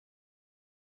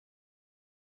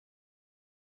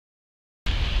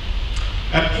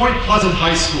At Point Pleasant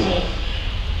High School,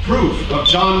 proof of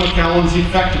John McAllen's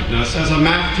effectiveness as a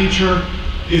math teacher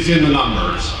is in the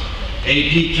numbers.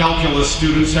 AP Calculus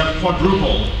students have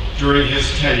quadrupled during his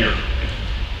tenure.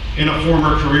 In a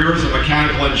former career as a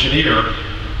mechanical engineer,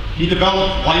 he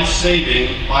developed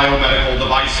life-saving biomedical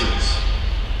devices.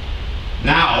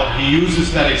 Now, he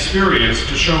uses that experience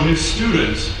to show his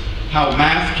students how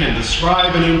math can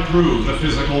describe and improve the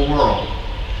physical world.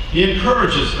 He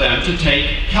encourages them to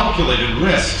take calculated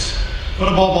risks, but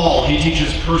above all, he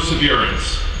teaches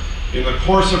perseverance. In the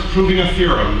course of proving a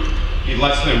theorem, he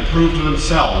lets them prove to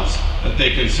themselves that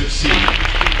they can succeed.